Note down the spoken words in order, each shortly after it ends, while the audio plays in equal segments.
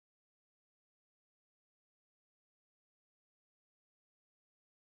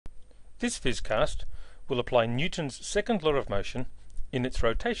This PhysCast will apply Newton's second law of motion in its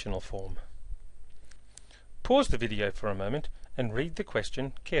rotational form. Pause the video for a moment and read the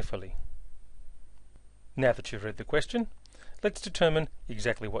question carefully. Now that you've read the question, let's determine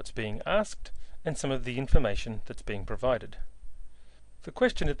exactly what's being asked and some of the information that's being provided. The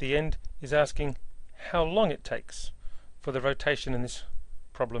question at the end is asking how long it takes for the rotation in this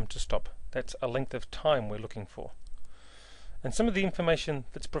problem to stop. That's a length of time we're looking for. And some of the information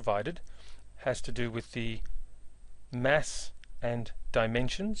that's provided has to do with the mass and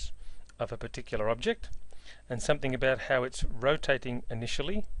dimensions of a particular object, and something about how it's rotating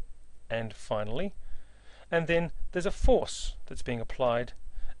initially and finally, and then there's a force that's being applied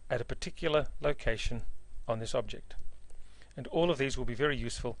at a particular location on this object. And all of these will be very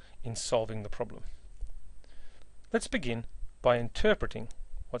useful in solving the problem. Let's begin by interpreting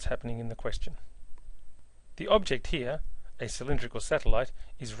what's happening in the question. The object here, a cylindrical satellite,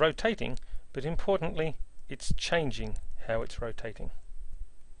 is rotating, but importantly, it's changing how it's rotating.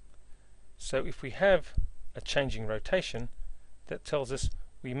 So if we have a changing rotation, that tells us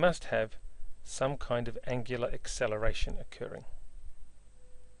we must have some kind of angular acceleration occurring.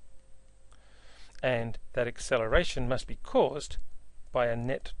 And that acceleration must be caused by a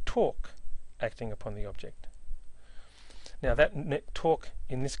net torque acting upon the object. Now that net torque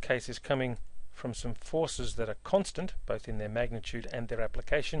in this case is coming from some forces that are constant, both in their magnitude and their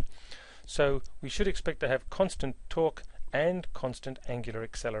application, so we should expect to have constant torque and constant angular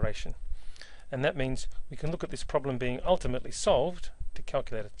acceleration. And that means we can look at this problem being ultimately solved to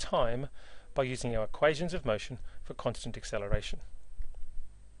calculate a time by using our equations of motion for constant acceleration.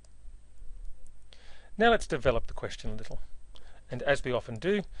 Now let's develop the question a little. And as we often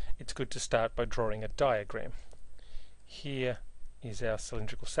do, it's good to start by drawing a diagram. Here is our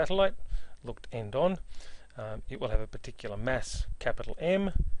cylindrical satellite, looked end on. It will have a particular mass, capital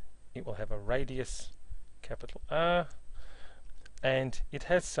M. It will have a radius, capital R. And it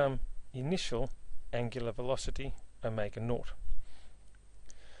has some initial angular velocity, omega naught.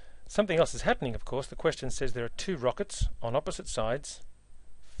 Something else is happening, of course. The question says there are two rockets on opposite sides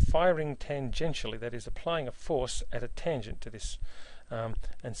firing tangentially, that is, applying a force at a tangent to this.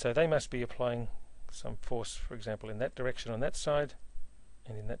 And so they must be applying some force, for example, in that direction on that side,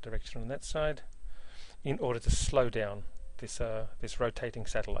 and in that direction on that side, in order to slow down this rotating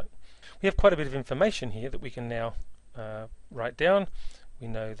satellite. We have quite a bit of information here that we can now write down. We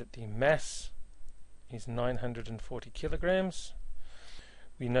know that the mass is 940 kilograms.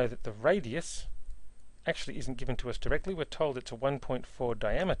 We know that the radius actually isn't given to us directly. We're told it's a 1.4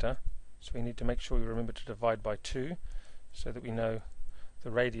 diameter, so we need to make sure we remember to divide by 2 so that we know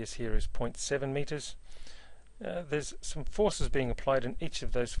the radius here is 0.7 meters. There's some forces being applied, and each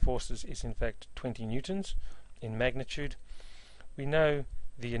of those forces is in fact 20 newtons in magnitude. We know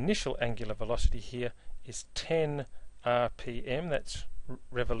the initial angular velocity here is 10 rpm, that's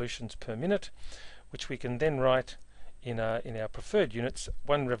revolutions per minute, which we can then write in our preferred units.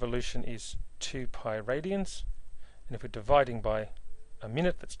 One revolution is 2 pi radians, and if we're dividing by a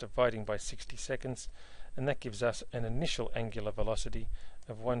minute, that's dividing by 60 seconds, and that gives us an initial angular velocity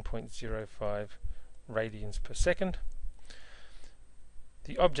of 1.05 radians per second.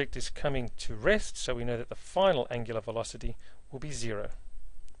 The object is coming to rest, so we know that the final angular velocity will be 0.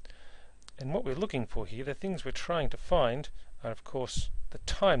 And what we're looking for here, the things we're trying to find, are of course the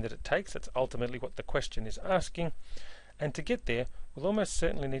time that it takes. That's ultimately what the question is asking. And to get there, we'll almost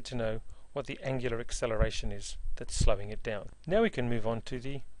certainly need to know what the angular acceleration is that's slowing it down. Now we can move on to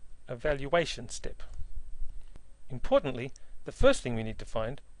the evaluation step. Importantly, the first thing we need to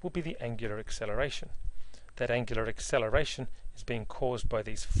find will be the angular acceleration. That angular acceleration is being caused by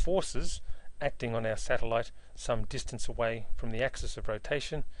these forces acting on our satellite some distance away from the axis of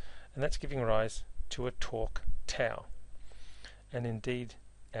rotation, and that's giving rise to a torque tau. And indeed,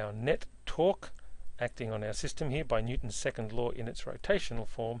 our net torque acting on our system here by Newton's second law in its rotational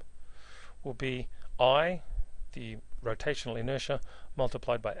form will be I, the rotational inertia,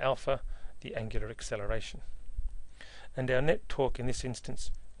 multiplied by alpha, the angular acceleration. And our net torque in this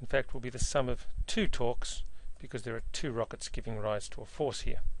instance, in fact, will be the sum of two torques, because there are two rockets giving rise to a force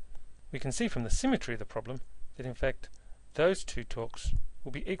here. We can see from the symmetry of the problem that in fact those two torques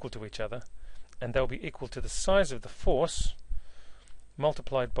will be equal to each other, and they'll be equal to the size of the force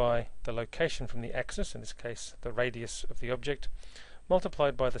multiplied by the location from the axis, in this case the radius of the object,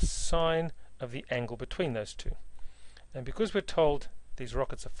 multiplied by the sine of the angle between those two. And because we're told these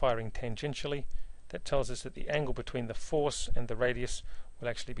rockets are firing tangentially, that tells us that the angle between the force and the radius will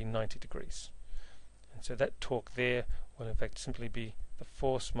actually be 90 degrees. And so that torque there will in fact simply be the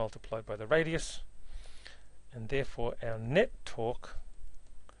force multiplied by the radius, and therefore our net torque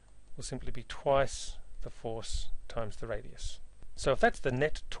will simply be twice the force times the radius. So if that's the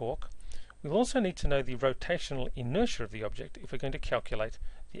net torque, we'll also need to know the rotational inertia of the object if we're going to calculate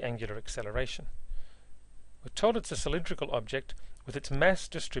the angular acceleration. We're told it's a cylindrical object with its mass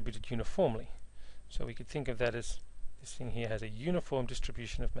distributed uniformly. So we could think of that as this thing here has a uniform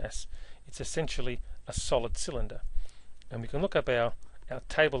distribution of mass. It's essentially a solid cylinder. And we can look up our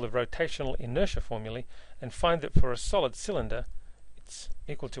table of rotational inertia formulae and find that for a solid cylinder it's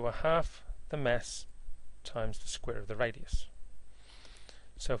equal to a half the mass times the square of the radius.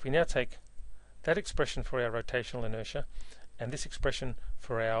 So if we now take that expression for our rotational inertia and this expression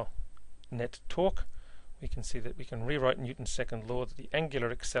for our net torque, we can see that we can rewrite Newton's second law that the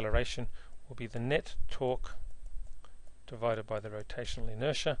angular acceleration will be the net torque divided by the rotational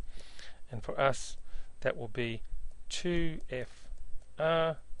inertia, and for us that will be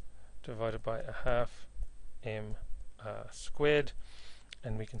 2Fr divided by a half mr squared,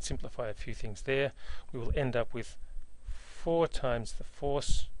 and we can simplify a few things there. We will end up with 4 times the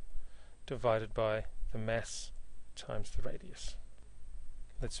force divided by the mass times the radius.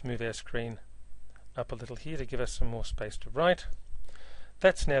 Let's move our screen up a little here to give us some more space to write.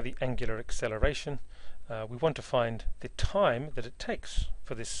 That's now the angular acceleration. We want to find the time that it takes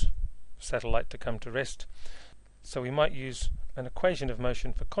for this satellite to come to rest. So we might use an equation of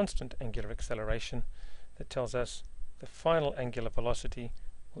motion for constant angular acceleration that tells us the final angular velocity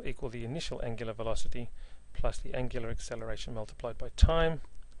will equal the initial angular velocity plus the angular acceleration multiplied by time.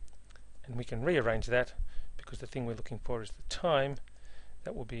 And we can rearrange that because the thing we're looking for is the time.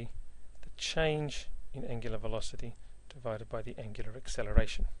 That will be the change in angular velocity divided by the angular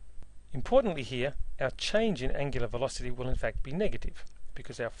acceleration. Importantly here, our change in angular velocity will in fact be negative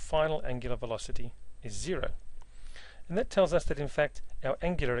because our final angular velocity is 0. And that tells us that in fact our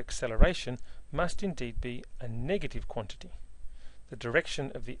angular acceleration must indeed be a negative quantity. The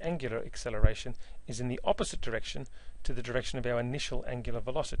direction of the angular acceleration is in the opposite direction to the direction of our initial angular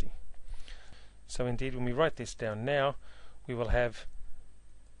velocity. So indeed when we write this down now, we will have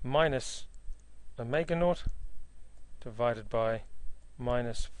minus omega naught divided by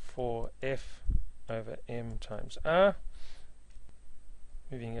minus 4f over m times r.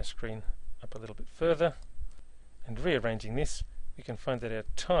 Moving our screen up a little bit further and rearranging this, we can find that our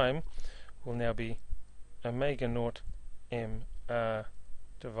time will now be omega naught mr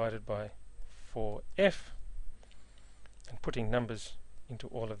divided by 4f, and putting numbers into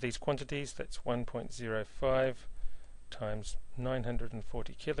all of these quantities, that's 1.05 times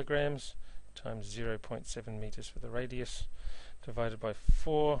 940 kilograms times 0.7 meters for the radius divided by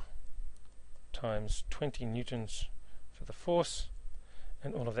 4 times 20 newtons for the force,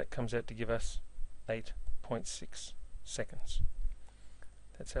 and all of that comes out to give us 8.6 seconds.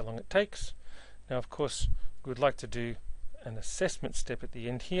 That's how long it takes. Now of course we would like to do an assessment step at the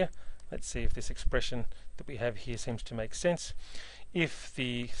end here. Let's see if this expression that we have here seems to make sense. If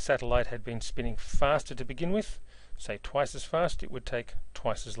the satellite had been spinning faster to begin with, say twice as fast, it would take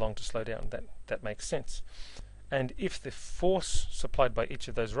twice as long to slow down. That makes sense. And if the force supplied by each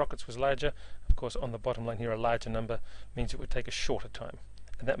of those rockets was larger, of course on the bottom line here a larger number means it would take a shorter time.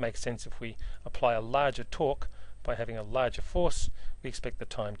 And that makes sense. If we apply a larger torque by having a larger force, we expect the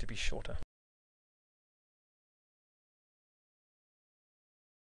time to be shorter.